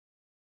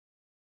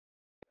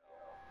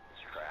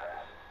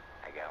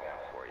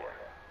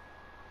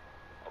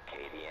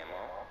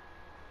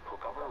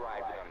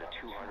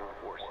200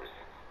 horses.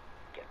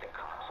 Get the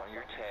cops on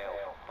your tail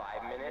for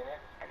 5 minutes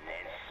and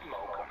then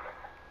smoke them.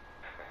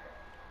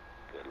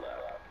 Good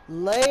luck.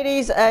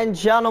 Ladies and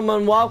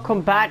gentlemen,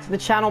 welcome back to the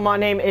channel. My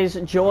name is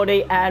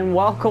Jordy and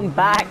welcome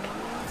back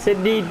to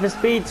Need for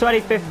Speed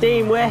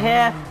 2015. We're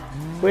here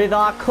with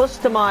our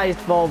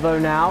customized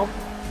Volvo now.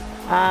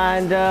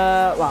 And,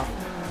 well,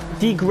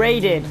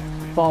 degraded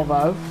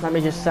Volvo, let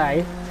me just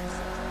say.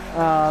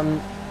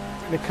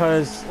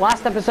 Because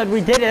last episode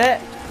we did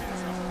it,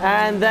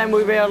 and then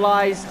we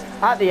realized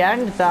at the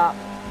end that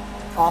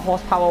our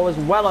horsepower was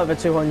well over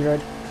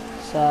 200.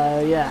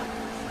 So yeah,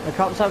 the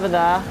cop's over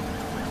there.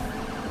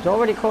 He's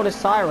already called his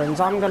sirens.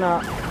 I'm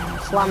gonna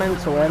slam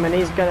into him and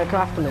he's gonna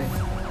come after me.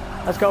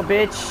 Let's go,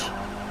 bitch.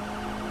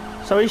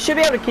 So he should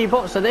be able to keep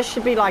up, so this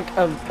should be like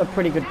a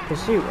pretty good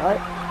pursuit,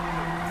 right?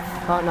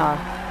 Can't know.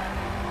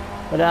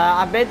 But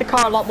I've made the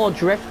car a lot more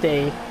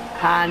drifty,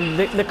 and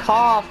the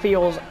car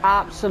feels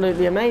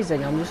absolutely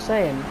amazing, I'm just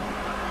saying.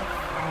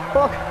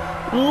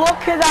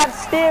 Look at that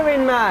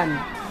steering,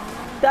 man.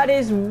 That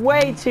is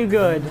way too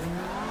good.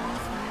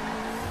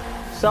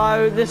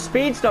 So the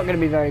speed's not going to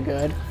be very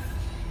good,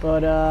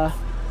 but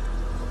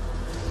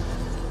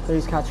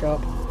please catch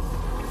up.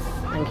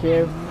 Thank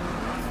you.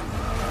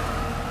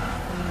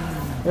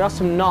 We got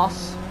some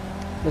NOS.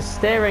 The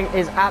steering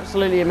is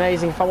absolutely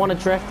amazing. If I want to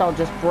drift, I'll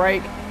just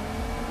brake.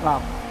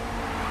 Well,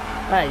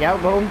 there you go,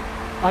 boom.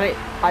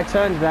 I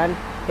turned then.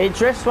 It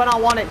drifts when I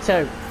want it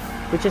to,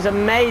 which is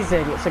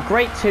amazing. It's a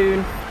great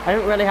tune. I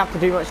don't really have to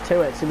do much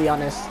to it, to be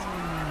honest.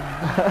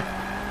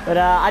 But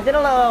I did a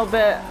little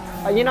bit,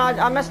 you know,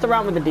 I messed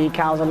around with the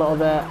decals a little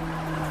bit.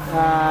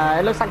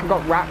 It looks like I've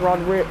got rat rod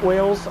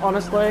wheels,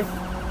 honestly.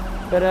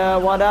 But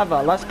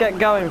whatever, let's get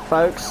going,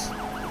 folks.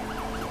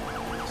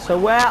 So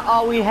where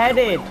are we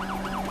headed?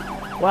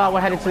 Well,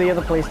 we're headed to the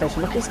other police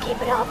station. Look, he's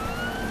keeping up.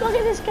 Look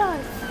at this guy.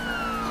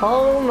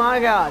 Oh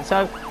my god.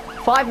 So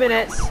 5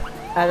 minutes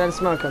and then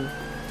smoke him.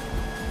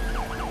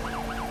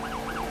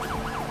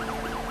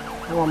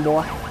 Come on,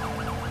 boy.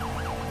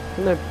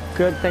 And the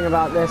good thing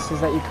about this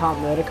is that you can't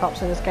murder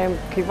cops in this game.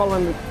 Keep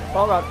following me.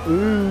 Oh god.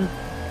 Ooh.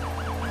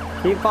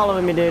 Keep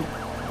following me, dude.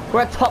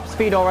 We're at top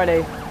speed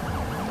already,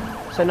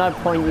 so no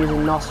point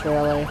using NOS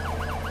really.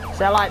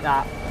 So I like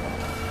that.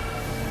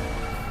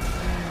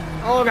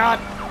 Oh god.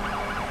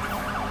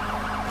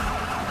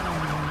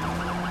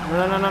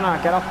 No.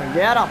 Get off me.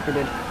 Get off me,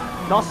 dude.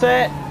 NOS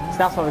it. So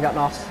that's why we got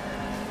NOS.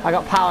 I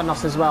got power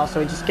NOS as well,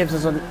 so it just gives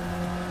us a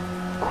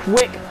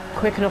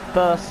quick enough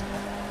burst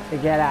to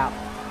get out.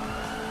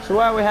 So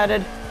where are we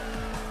headed?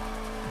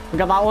 We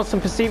got that awesome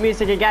pursuit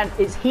music again.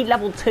 It's heat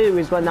level 2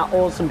 is when that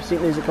awesome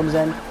pursuit music comes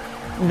in.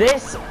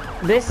 This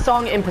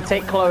song in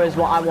particular is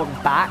what I want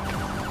back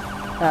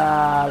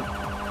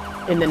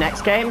in the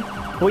next game.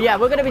 Well, yeah,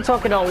 we're going to be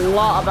talking a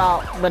lot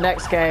about the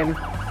next game.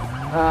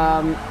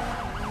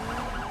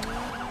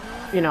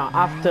 You know,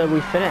 after we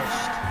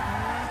finished.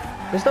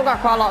 We still got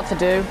quite a lot to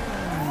do.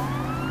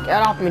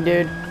 Get off me,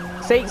 dude.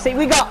 See,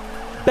 we got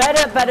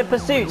better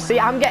pursuits. See,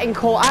 I'm getting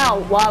caught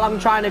out while I'm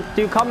trying to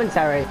do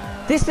commentary.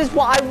 This is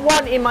what I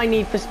want in my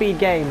Need for Speed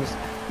games.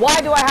 Why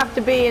do I have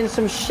to be in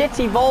some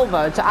shitty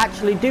Volvo to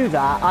actually do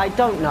that? I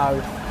don't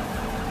know.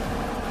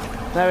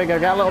 There we go.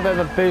 Get a little bit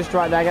of a boost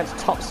right there. Get to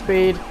top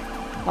speed.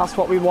 That's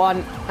what we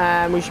want.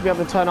 And we should be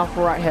able to turn off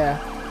right here.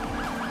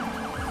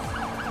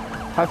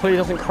 Hopefully it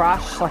doesn't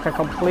crash like a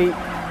complete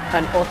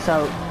and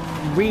utter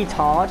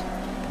retard.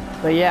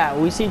 But yeah,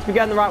 we seem to be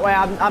going the right way.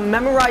 I'm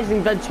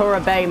memorizing Ventura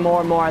Bay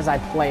more and more as I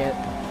play it.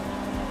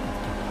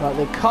 But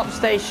the cop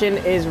station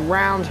is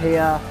round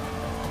here,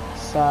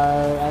 so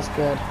that's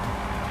good.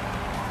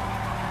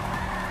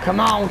 Come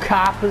on,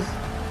 coppers.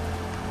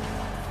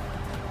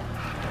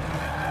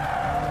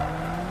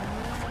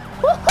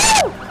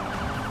 Woohoo!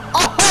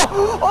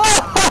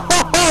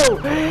 Oh!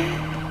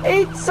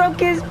 He took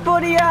his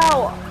buddy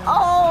out.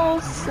 Oh,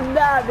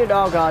 snap it.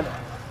 Oh, God.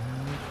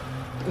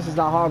 This is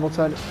that horrible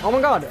turn. Oh, my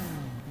God.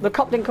 The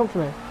cop didn't come for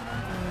me.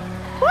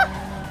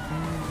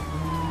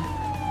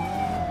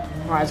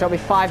 Alright, it's gotta be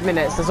 5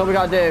 minutes. That's all we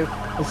gotta do.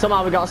 And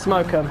somehow we gotta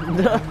smoke him.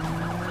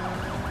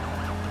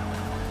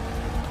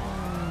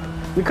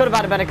 We could have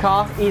had a better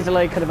car.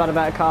 Easily could have had a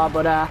better car.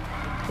 But,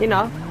 you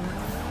know.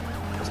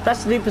 It's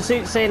best to do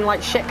pursuits in,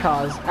 like, shit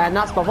cars. And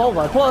that's my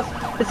Volvo. Plus,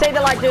 they say they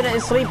like doing it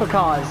in sleeper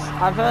cars.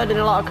 I've heard in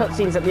a lot of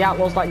cutscenes that the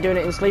Outlaws like doing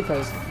it in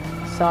sleepers.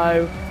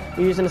 So,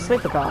 you're using a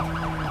sleeper car.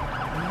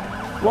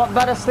 What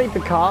better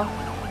sleeper car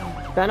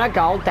than a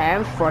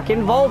goddamn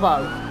frickin'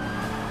 Volvo?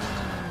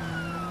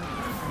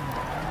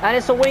 And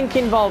it's a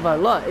winking Volvo.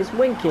 Look, it's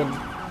winking.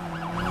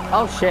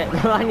 Oh shit!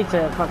 I need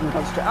to fucking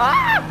concentrate.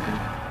 Ah!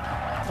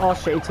 Oh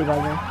shit! He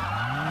T-boned me.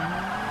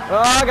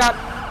 Oh god!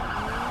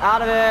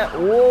 Out of it!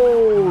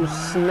 Whoa!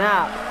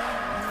 Snap!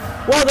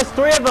 Whoa! There's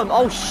 3 of them!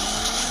 Oh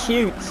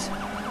shoot!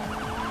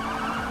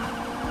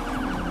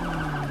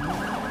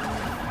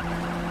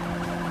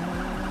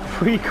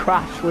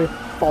 Pre-crash, we're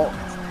fucked.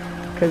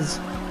 Because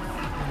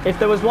if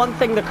there was one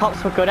thing the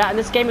cops were good at in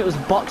this game, it was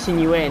boxing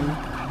you in.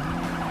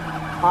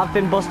 I've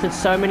been busted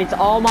so many times.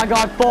 Oh my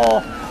god,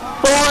 4!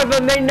 4 of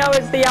them, they know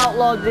it's the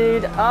Outlaw,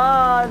 dude.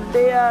 Ah,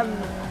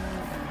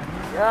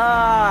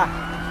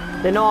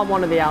 they know I'm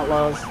one of the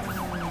Outlaws.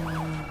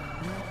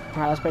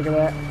 Alright, let's pick a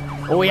bit.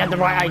 Oh, we had the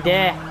right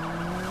idea.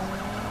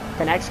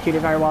 Can execute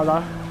it very well,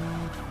 though.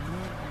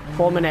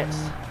 4 minutes.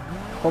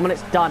 4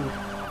 minutes done.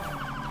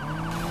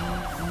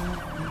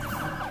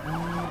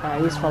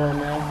 Alright, he's following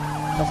me.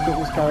 Let's keep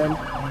this going.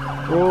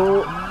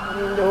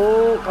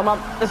 Oh, come on,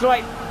 this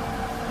way.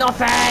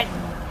 Nothing.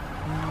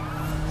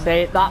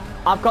 See that?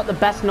 I've got the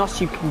best NOS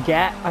you can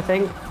get. I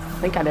think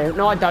I do.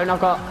 No, I don't. I've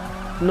got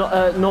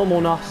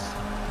normal NOS.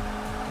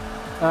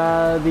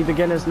 The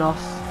beginner's NOS.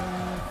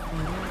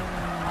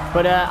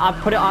 But I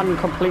put it on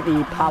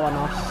completely power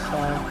NOS. So.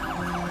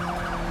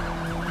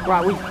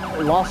 Right, we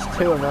lost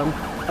 2 of them.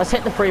 Let's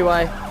hit the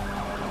freeway.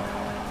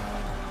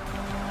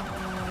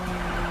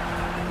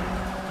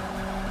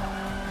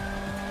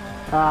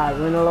 Alright,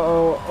 we're in a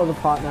little other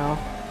part now.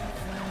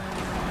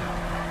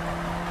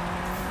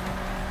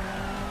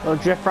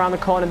 Little drift around the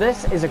corner.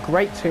 This is a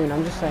great tune,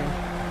 I'm just saying.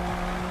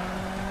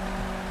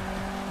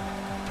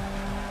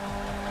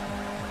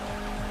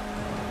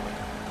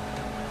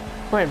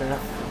 Wait a minute.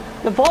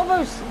 The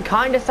Volvo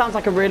kind of sounds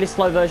like a really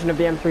slow version of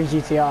the M3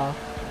 GTR.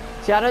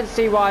 See, I don't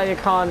see why you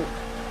can't,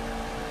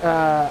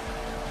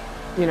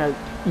 you know,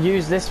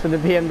 use this for the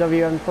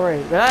BMW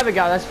M3. But there we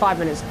go, that's 5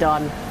 minutes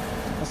done.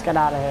 Let's get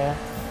out of here.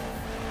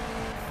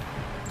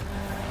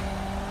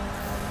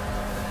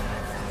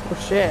 Oh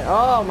shit,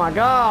 oh my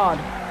god.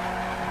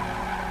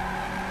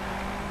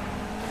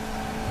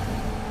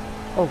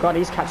 Oh god,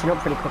 he's catching up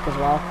pretty quick as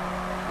well.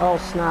 Oh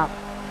snap.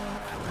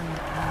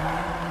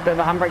 Bit of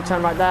a handbrake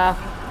turn right there.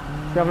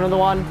 We have another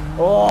one.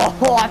 Oh,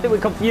 I think we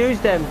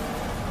confused him.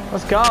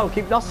 Let's go,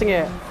 keep nosing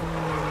it.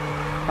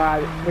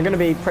 Alright, we're going to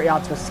be pretty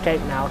hard to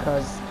escape now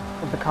because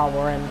of the car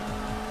we're in.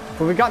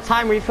 But we've got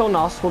time refill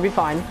NOS, we'll be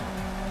fine.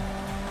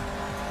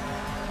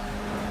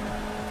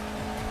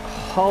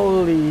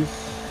 Holy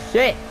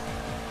shit.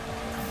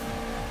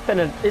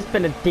 It's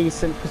been a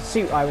decent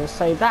pursuit, I will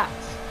say that.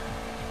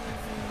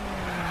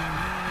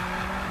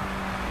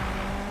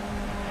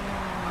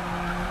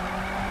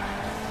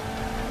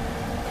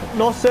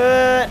 NOS it!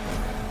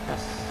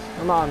 Yes,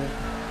 come on.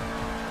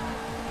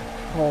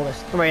 Oh,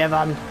 there's 3 of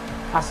them.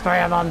 That's 3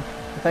 of them,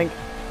 I think.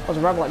 There's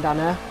a red light down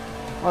there.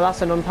 Oh,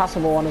 that's an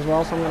unpassable one as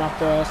well, so I'm going to have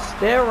to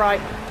steer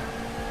right.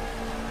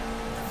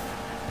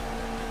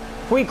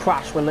 If we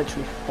crash, we're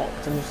literally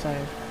fucked, I'm just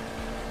saying.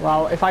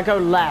 Well, if I go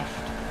left,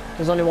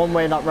 there's only one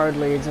way that road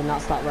leads, and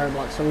that's that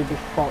roadblock, so we'd be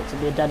fucked. It'd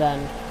be a dead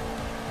end.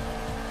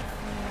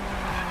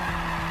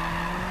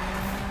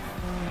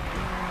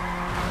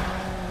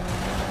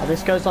 Oh,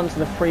 this goes onto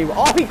the freeway.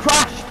 Oh, he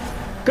crashed!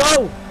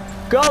 Go!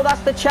 Go,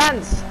 that's the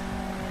chance!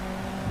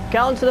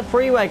 Get onto the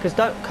freeway, because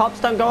cops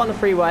don't go on the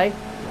freeway.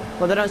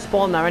 Well, they don't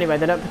spawn there anyway,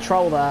 they don't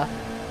patrol there.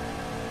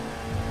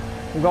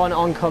 We're going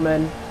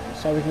oncoming,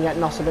 so we can get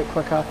NOS a bit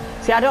quicker.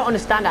 See, I don't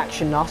understand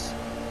action NOS.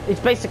 It's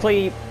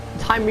basically,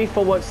 time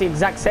refill works the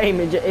exact same,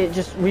 it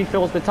just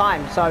refills with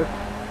time. So,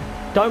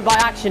 don't buy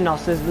action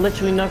NOS, there's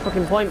literally no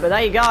fucking point, but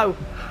there you go.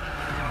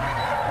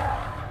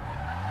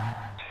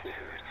 Dude,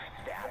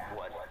 that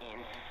was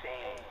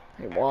insane.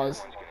 It was. Everyone's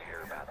gonna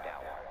hear about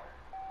that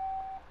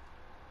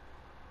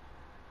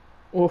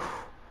one.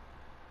 Oof.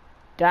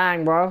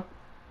 Dang, bro.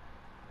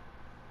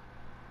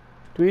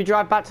 Do we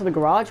drive back to the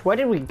garage? Where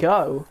did we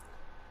go?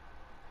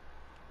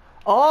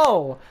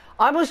 Oh,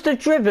 I must have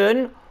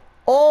driven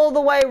all the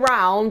way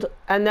around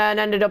and then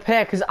ended up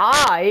here because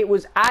I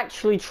was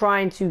actually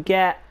trying to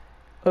get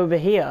over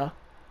here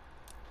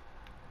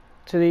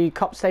to the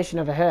cop station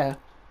over here,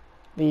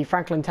 the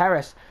Franklin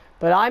Terrace,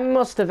 but I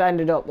must have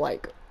ended up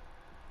like,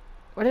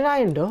 where did I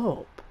end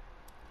up?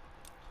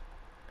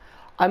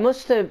 I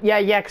must have,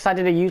 yeah, because I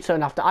did a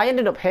U-turn after. I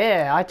ended up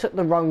here. I took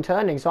the wrong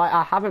turning, so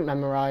I haven't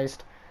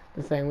memorized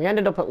the thing. We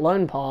ended up at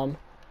Lone Palm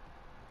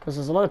because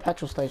there's a lot of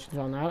petrol stations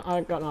on there. I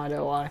got no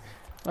idea why.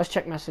 Let's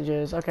check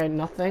messages. Okay,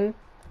 nothing.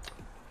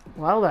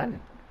 Well then,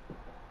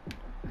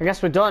 I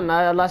guess we're done.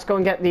 Let's go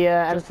and get the.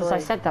 Just as I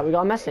said that, we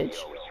got a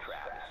message.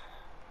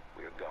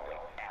 We're going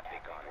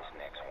epic on this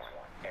next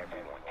one.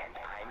 Everyone, and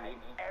I mean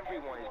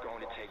everyone, is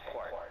going to take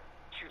part.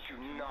 You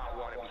do not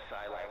want to be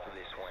sidelined for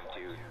this one,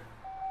 dude.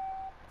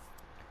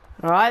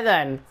 All right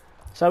then.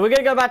 So we're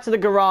gonna go back to the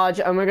garage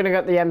and we're gonna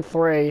get the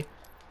M3.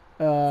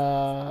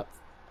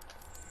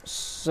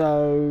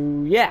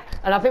 So yeah,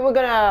 and I think we're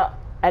gonna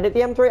edit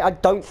the M3. I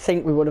don't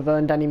think we would have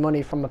earned any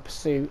money from a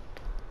pursuit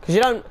because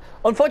you don't.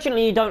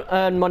 Unfortunately, you don't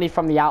earn money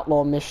from the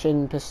outlaw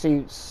mission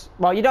pursuits.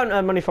 Well, you don't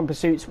earn money from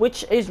pursuits,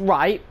 which is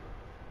right.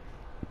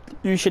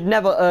 You should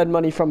never earn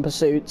money from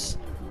pursuits.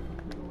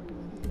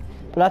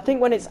 But I think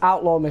when it's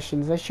outlaw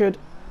missions, they should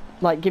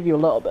like give you a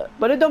little bit.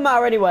 But it doesn't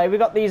matter anyway. We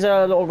got these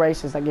little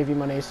races that give you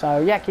money. So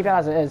yeah, keep it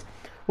as it is.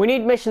 We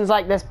need missions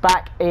like this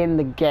back in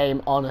the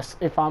game. Honest,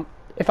 if I'm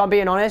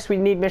being honest, we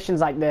need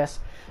missions like this.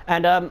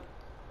 And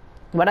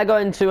when I go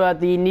into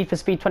the Need for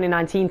Speed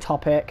 2019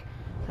 topic,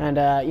 and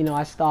you know,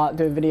 I start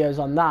doing videos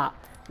on that,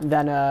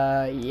 then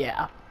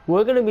yeah,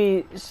 we're gonna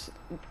be,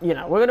 you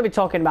know, we're gonna be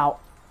talking about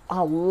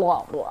a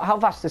lot. How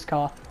fast is this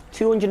car?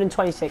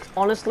 226.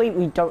 Honestly,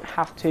 we don't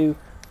have to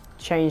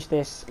change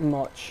this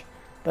much.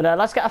 But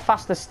let's get a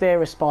faster steer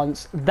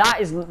response.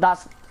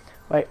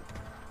 Wait.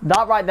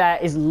 That right there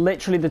is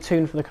literally the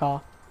tune for the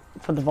car.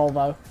 For the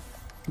Volvo.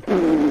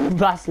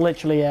 That's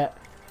literally it.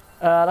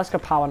 Let's go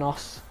power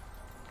NOS.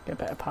 Get a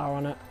bit of power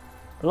on it.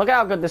 But look at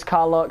how good this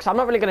car looks. I'm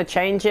not really going to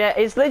change it.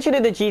 It's literally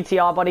the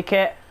GTR body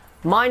kit.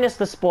 Minus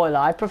the spoiler.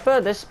 I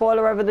prefer this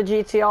spoiler over the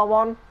GTR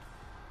one.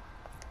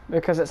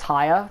 Because it's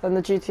higher than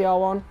the GTR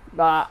one.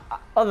 But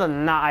other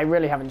than that, I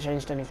really haven't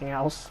changed anything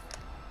else.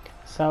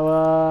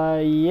 So,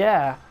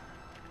 yeah.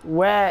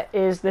 Where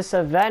is this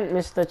event,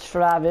 Mr.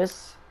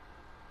 Travis?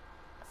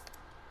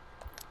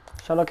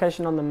 Show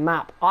location on the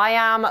map. I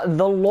am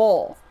the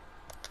law.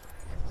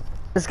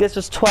 This gets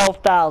us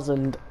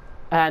 12,000.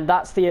 And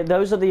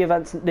those are the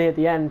events near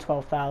the end,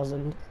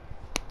 12,000.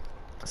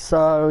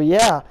 So,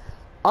 yeah.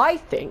 I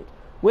think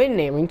we're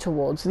nearing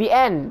towards the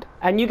end.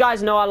 And you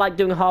guys know I like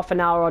doing half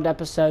an hour odd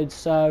episodes.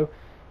 So,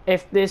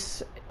 if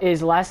this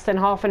is less than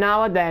half an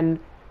hour, then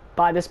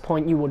by this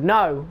point you would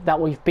know that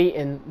we've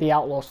beaten the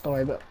Outlaw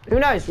story. But who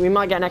knows? We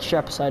might get an extra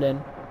episode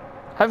in.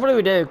 Hopefully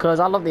we do, because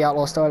I love the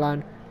Outlaw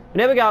storyline. And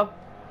here we go.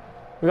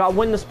 We gotta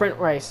win the sprint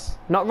race.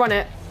 Not run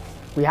it.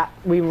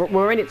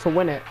 We're in it to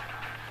win it.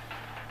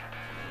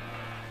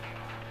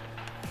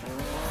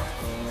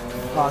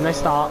 Oh, and they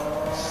start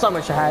so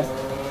much ahead.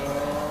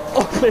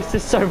 Oh, this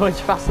is so much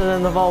faster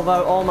than the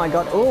Volvo. Oh my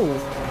god. Ooh.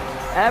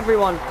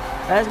 Everyone.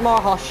 There's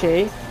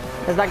Marahoshi.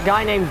 There's that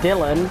guy named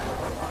Dylan.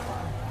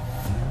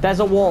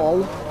 There's a wall.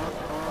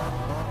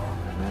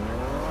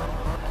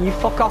 You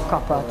fuck off,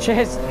 copper.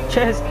 Cheers.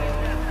 Cheers.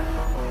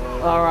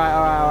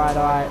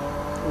 Alright.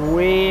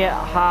 We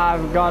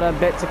have got a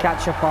bit to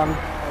catch up on.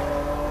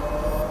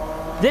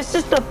 This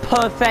is the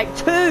perfect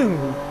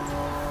tune.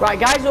 Right,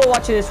 guys who are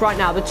watching this right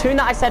now, the tune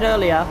that I said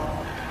earlier,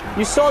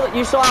 you saw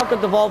how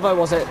good the Volvo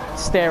was at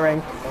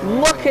steering.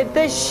 Look at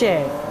this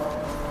shit.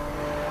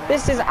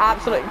 This is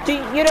absolute.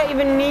 You don't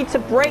even need to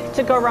brake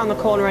to go around the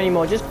corner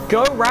anymore. Just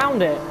go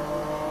around it.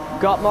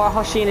 Got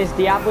Marahoshi in his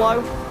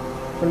Diablo.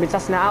 Gonna be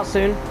testing it out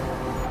soon.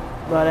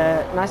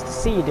 But nice to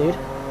see you, dude.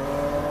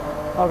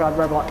 Oh god,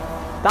 roadblock.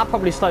 That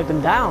probably slowed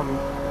them down.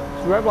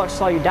 Roadblocks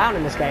slow you down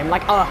in this game,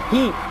 like a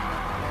heap.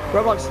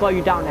 Roadblocks slow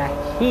you down a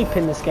heap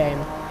in this game,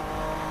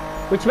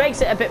 which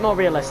makes it a bit more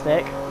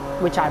realistic,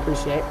 which I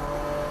appreciate.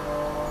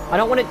 I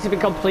don't want it to be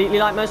completely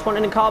like Most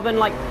Wanted in Carbon.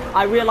 Like,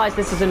 I realize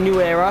this is a new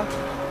era,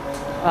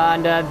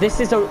 and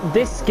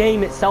this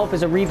game itself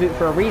is a reboot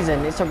for a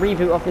reason. It's a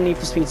reboot of the Need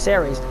for Speed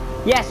series.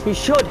 Yes, we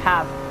should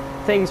have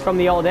things from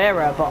the old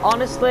era, but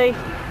honestly,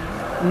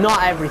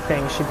 not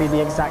everything should be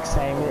the exact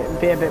same.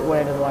 It'd be a bit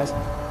weird otherwise.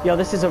 Yo,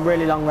 this is a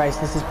really long race.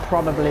 This is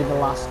probably the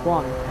last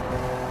one.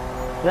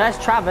 There's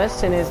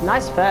Travis in his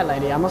nice fair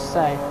lady, I must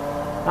say.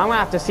 I'm gonna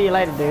have to see you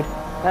later, dude.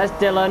 There's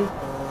Dylan.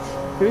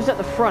 Who's at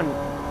the front?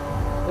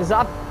 Is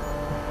that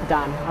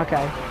Dan? Okay.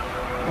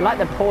 I like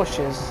the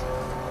Porsches.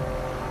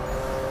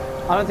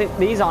 I don't think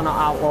these are not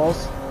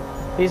outlaws.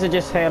 These are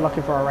just here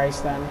looking for a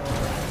race then.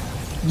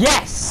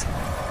 Yes!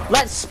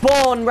 Let's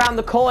spawn round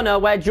the corner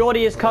where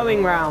Geordie is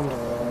coming round.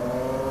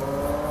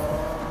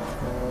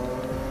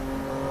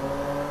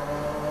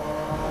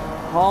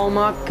 Oh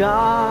my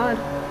god.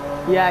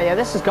 Yeah,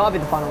 this has got to be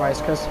the final race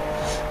because,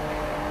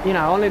 you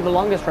know, only the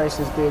longest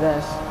races do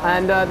this.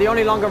 And the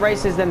only longer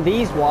races than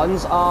these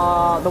ones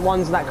are the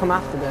ones that come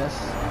after this.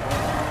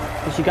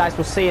 Which you guys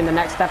will see in the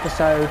next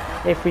episode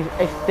if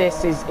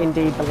this is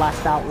indeed the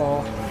last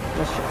Outlaw.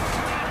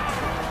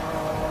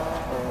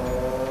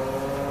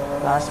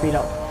 Let's speed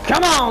up.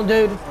 Come on,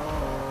 dude!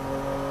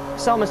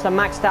 It's almost a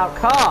maxed out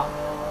car.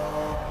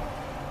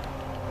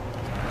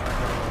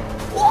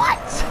 What?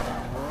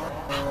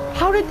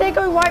 How did they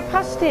go right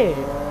past it?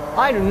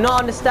 I do not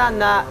understand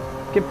that.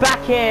 Get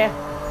back here.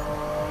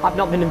 I've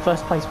not been in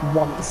first place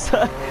once.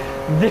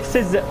 This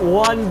is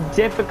one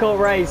difficult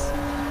race.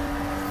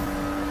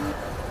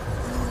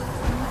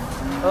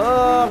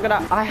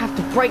 Oh, I have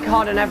to brake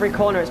hard in every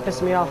corner. It's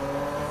pissing me off.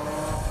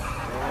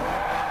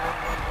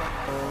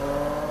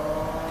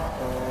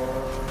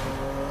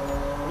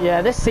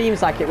 Yeah, this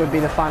seems like it would be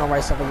the final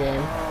race of the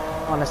game,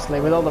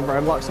 honestly, with all the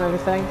roadblocks and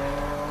everything.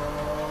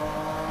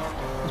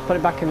 Let's put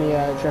it back in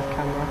the drift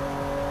camera.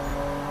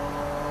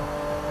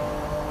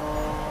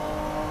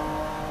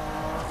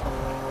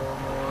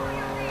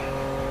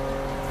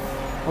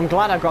 I'm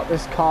glad I got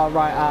this car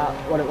right at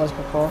what it was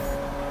before.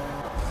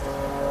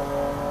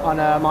 On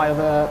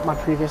my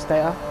previous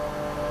data.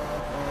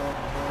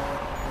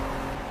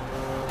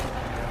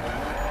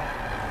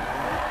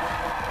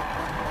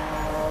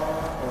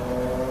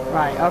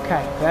 Right,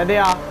 okay, there they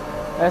are.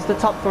 There's the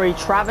top three.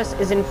 Travis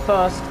is in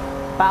first,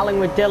 battling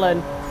with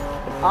Dylan.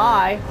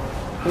 I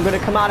am going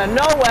to come out of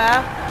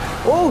nowhere.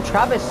 Oh,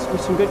 Travis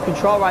with some good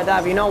control right there.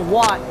 But you know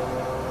what?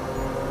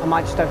 I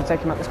might just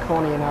overtake him at this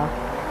corner, you know.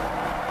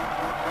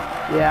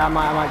 Yeah, I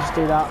might just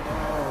do that.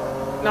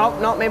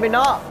 Nope, maybe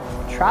not.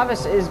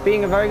 Travis is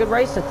being a very good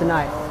racer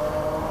tonight.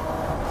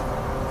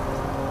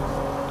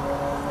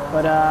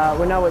 But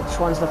we know which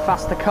one's the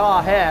faster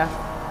car here.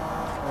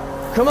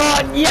 Come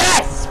on,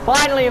 yes!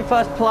 Finally in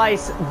first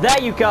place.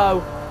 There you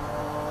go.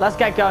 Let's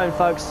get going,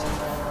 folks.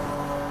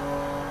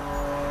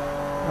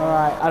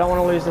 Alright, I don't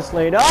want to lose this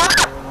lead. Ah!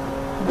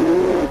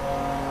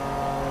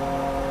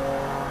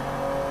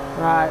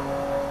 Right.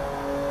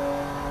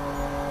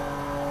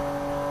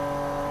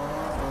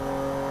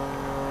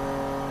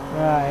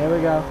 Alright, here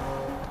we go.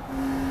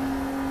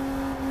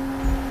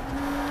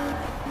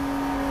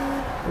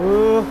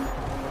 Ooh.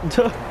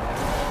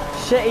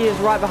 Shit, he is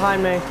right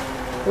behind me.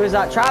 Who is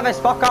that? Travis,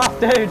 fuck off,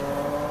 dude.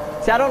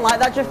 See, I don't like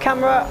that drift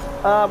camera.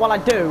 Well, I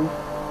do.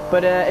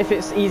 But if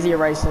it's easier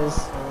races.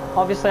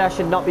 Obviously, I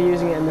should not be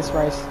using it in this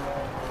race.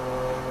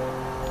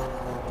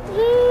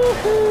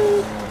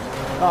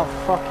 Oh,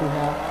 fucking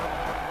hell.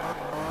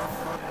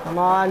 Come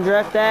on,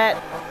 drift it.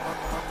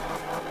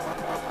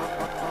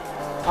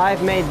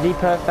 I've made the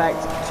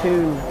perfect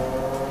 2.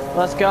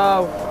 Let's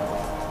go.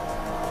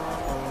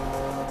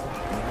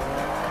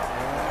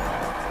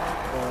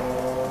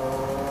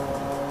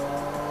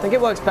 I think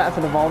it works better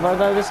for the Volvo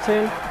though, this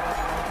tune.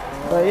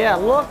 But yeah,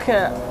 look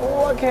at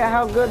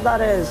how good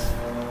that is.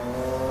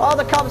 Oh,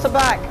 the cops are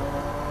back.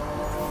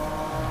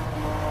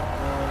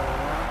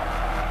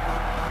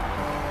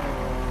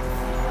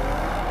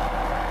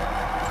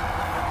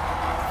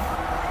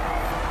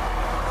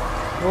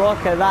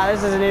 Look at that,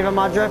 this isn't even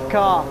my drift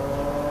car.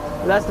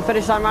 That's the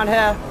finish line right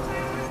here.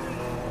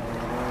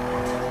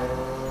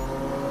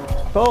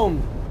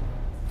 Boom.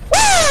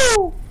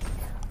 Woo!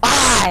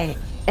 I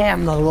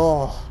am the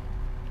law.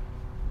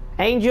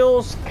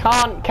 Angels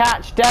can't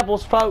catch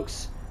devils,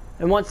 folks.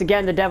 And once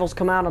again, the devils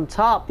come out on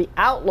top. The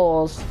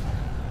outlaws,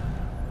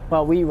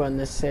 well, we run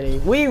this city.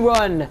 We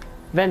run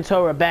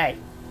Ventura Bay,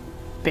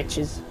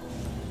 bitches.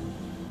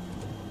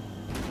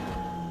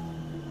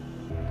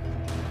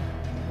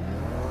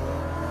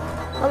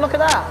 Oh, look at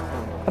that.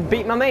 I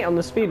beat my mate on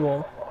the speed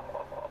wall.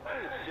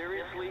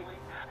 Seriously?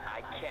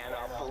 I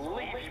cannot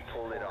believe you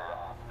pulled it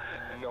off.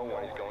 No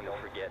one is going to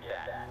forget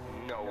that.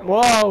 No one.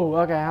 Whoa,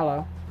 okay,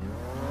 hello.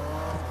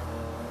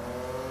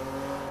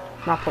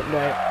 Map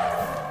update.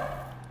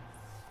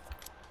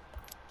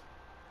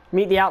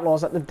 Meet the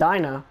outlaws at the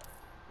diner.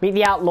 Meet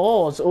the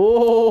outlaws.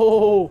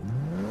 Ooh.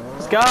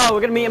 Let's go,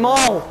 we're gonna meet them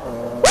all.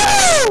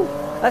 Woo!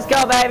 Let's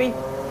go, baby.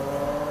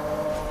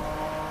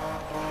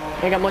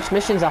 Ain't got much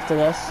missions after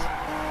this.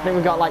 I think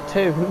we got like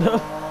 2.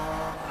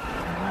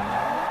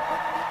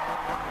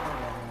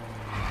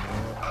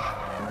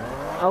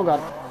 Oh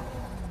god.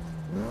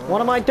 What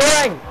am I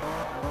doing?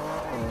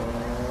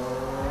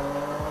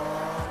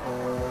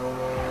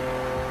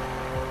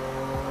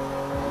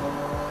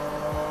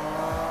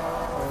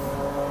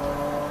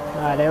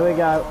 Alright, here we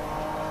go.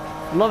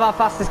 Love how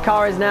fast this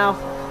car is now.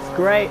 It's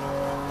great.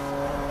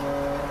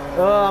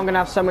 Oh, I'm gonna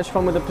have so much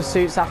fun with the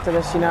pursuits after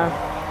this, you know.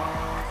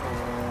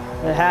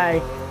 But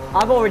hey,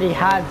 I've already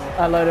had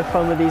a load of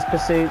fun with these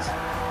pursuits.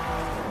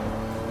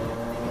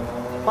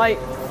 Like,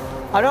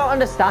 I don't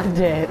understand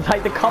it.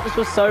 Like, the cops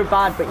were so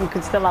bad, but you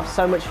could still have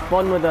so much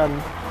fun with them.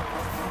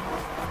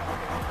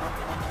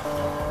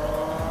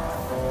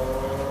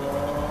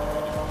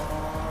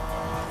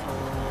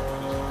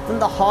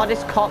 And the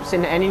hardest cops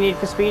in any Need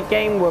for Speed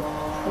game were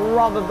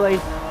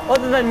probably,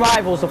 other than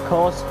Rivals, of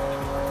course,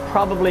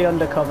 probably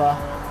Undercover.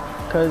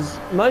 Because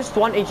Most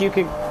Wanted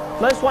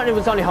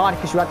was only hard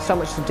because you had so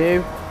much to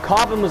do.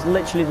 Carbon was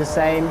literally the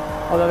same,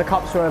 although the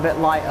cops were a bit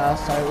lighter,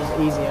 so it was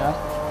easier.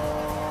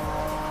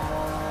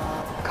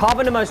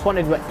 Carbon and Most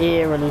Wanted were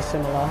eerily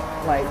similar,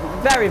 like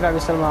very, very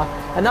similar.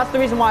 And that's the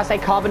reason why I say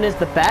Carbon is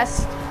the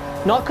best,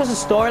 not because of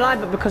storyline,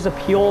 but because of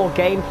pure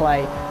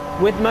gameplay.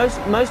 With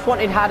Most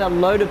Wanted had a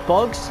load of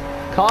bugs.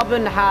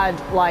 Carbon had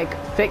like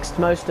fixed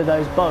most of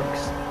those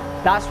bugs.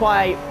 That's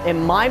why,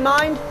 in my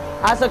mind,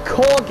 as a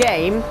core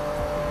game,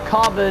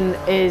 Carbon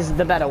is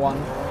the better one,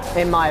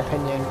 in my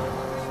opinion.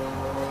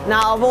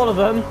 Now, of all of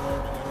them,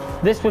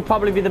 this would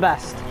probably be the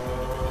best.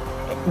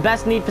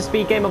 Best Need for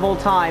Speed game of all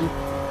time.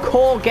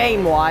 Core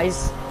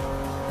game-wise,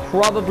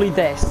 probably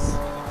this.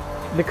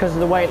 Because of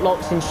the way it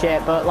looks and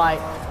shit, but like,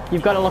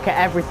 you've got to look at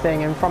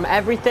everything. And from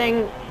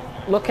everything,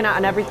 looking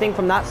at everything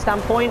from that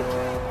standpoint,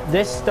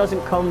 this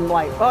doesn't come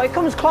like, oh, it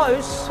comes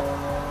close.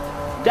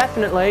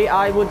 Definitely,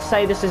 I would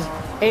say this is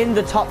in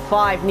the top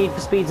 5 Need for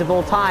Speeds of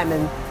all time.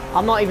 And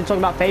I'm not even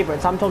talking about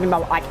favorites. I'm talking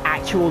about like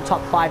actual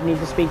top 5 Need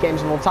for Speed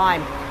games of all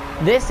time.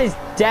 This is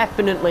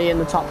definitely in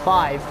the top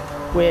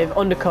 5 with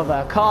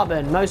Undercover,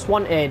 Carbon, Most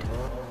Wanted,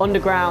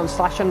 Underground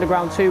 /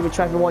 Underground 2,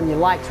 whichever one you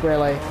liked,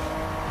 really.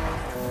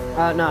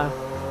 No.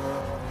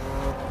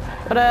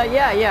 But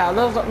yeah,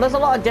 there's a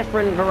lot of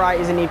different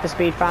varieties of Need for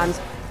Speed fans.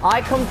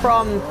 I come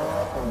from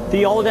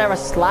the old era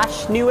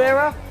 / new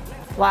era.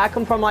 Like, I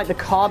come from like the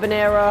Carbon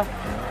era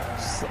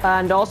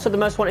and also the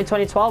Most Wanted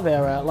 2012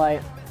 era.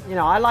 Like, you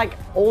know, I like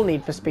all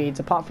Need for Speeds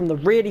apart from the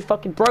really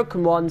fucking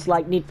broken ones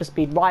like Need for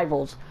Speed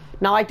Rivals.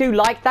 Now, I do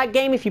like that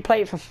game if you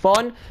play it for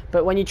fun,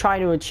 but when you're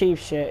trying to achieve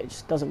shit, it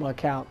just doesn't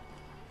work out.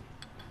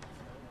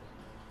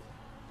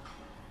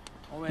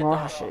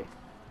 Marashi.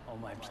 お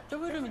前ピット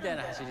ブルみたい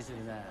な走りす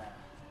るな。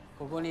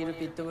ここにいる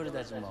ピットブル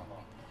たちも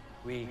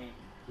We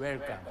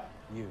Welcome,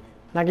 you.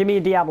 Now give me a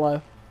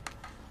Diablo.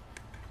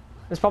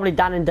 It's probably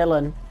Dan and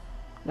Dylan.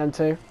 Them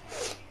two.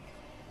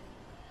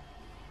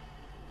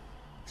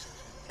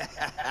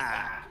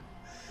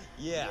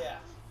 Yeah,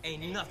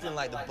 ain't nothing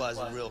like the buzz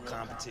of real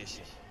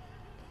competition.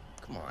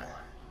 Come on,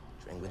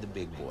 drink with the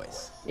big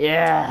boys.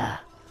 Yeah.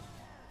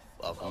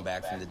 Welcome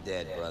back from the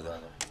dead, brother.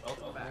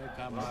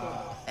 Welcome.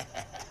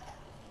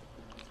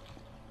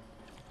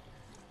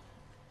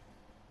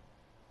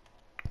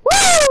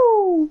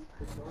 Woo!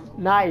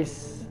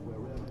 Nice.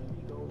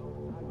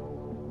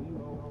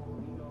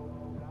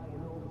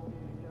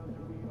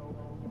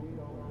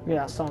 Yeah,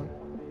 that song.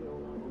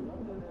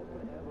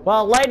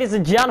 Well, ladies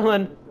and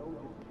gentlemen,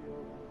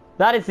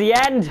 that is the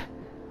end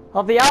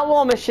of the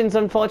Outlaw missions,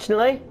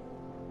 unfortunately.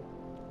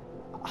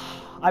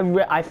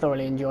 I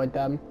thoroughly enjoyed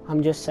them,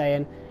 I'm just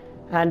saying.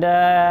 And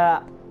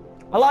a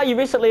lot of you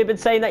recently have been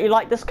saying that you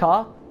like this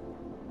car.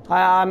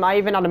 I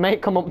even had a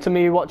mate come up to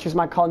me who watches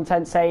my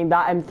content saying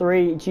that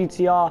M3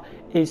 GTR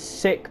is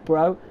sick,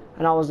 bro.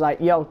 And I was like,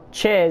 yo,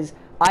 cheers.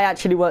 I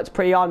actually worked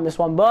pretty hard on this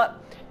one,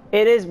 but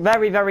it is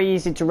very, very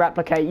easy to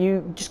replicate.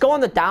 You just go on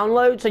the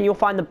downloads and you'll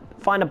find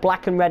a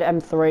black and red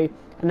M3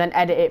 and then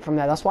edit it from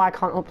there. That's why I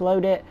can't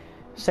upload it,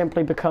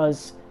 simply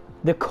because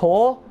the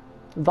core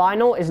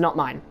vinyl is not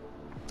mine.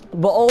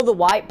 But all the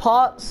white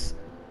parts,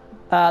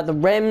 the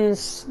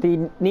rims,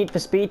 the Need for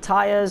Speed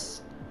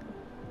tires,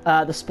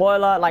 the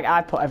spoiler, like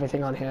I put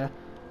everything on here.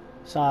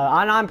 So,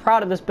 and I'm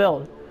proud of this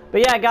build.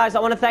 But yeah, guys, I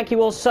want to thank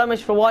you all so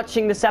much for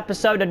watching this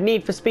episode of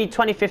Need for Speed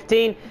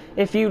 2015.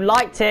 If you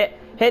liked it,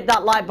 hit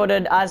that like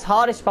button as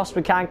hard as you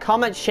possibly can.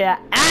 Comment, share,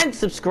 and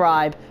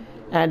subscribe.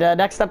 And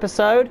next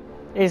episode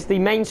is the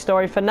main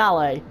story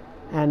finale.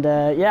 And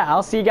yeah,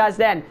 I'll see you guys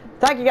then.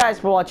 Thank you guys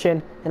for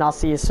watching, and I'll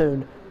see you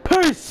soon.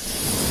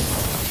 Peace!